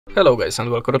Hello guys and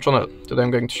welcome to the channel. Today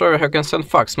I'm going to show you how you can send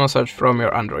fax message from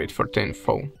your Android 14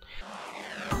 phone.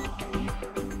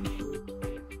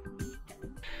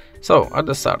 So at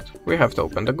the start we have to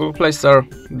open the Google Play Store,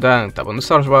 then tap on the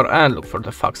search bar and look for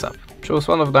the fax app. Choose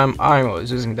one of them. I'm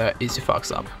always using the Easy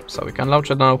Fax app, so we can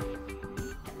launch it now.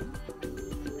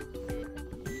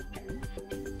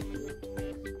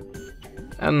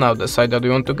 And now decide that we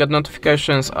want to get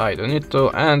notifications. I don't need to,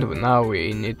 and now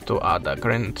we need to add the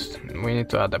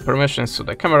permissions to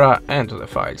the camera and to the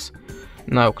files.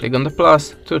 Now click on the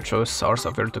plus to choose source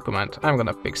of your document. I'm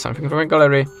gonna pick something from a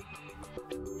gallery,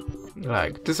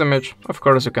 like this image. Of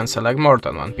course you can select more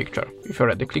than one picture. If you're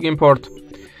ready, click import,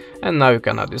 and now you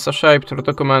can add this shape to the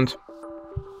document.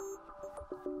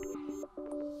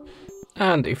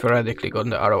 And if you're ready, click on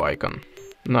the arrow icon.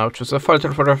 Now choose a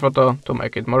filter for your photo to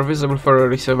make it more visible for your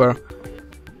receiver.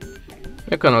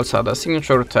 You can also add a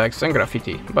signature, text and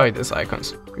graffiti by these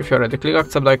icons. If you're ready, click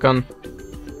accept icon,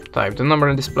 type the number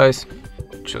in this place,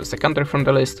 choose the country from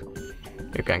the list.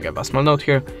 You can give a small note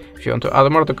here. If you want to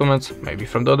add more documents, maybe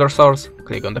from the other source,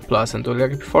 click on the plus and do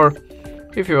like before.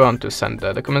 If you want to send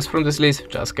the documents from this list,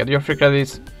 just get your free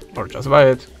credits or just buy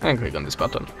it and click on this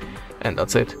button. And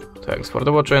that's it. Thanks for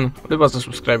the watching, leave us a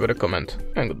subscribe or a comment,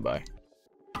 and goodbye.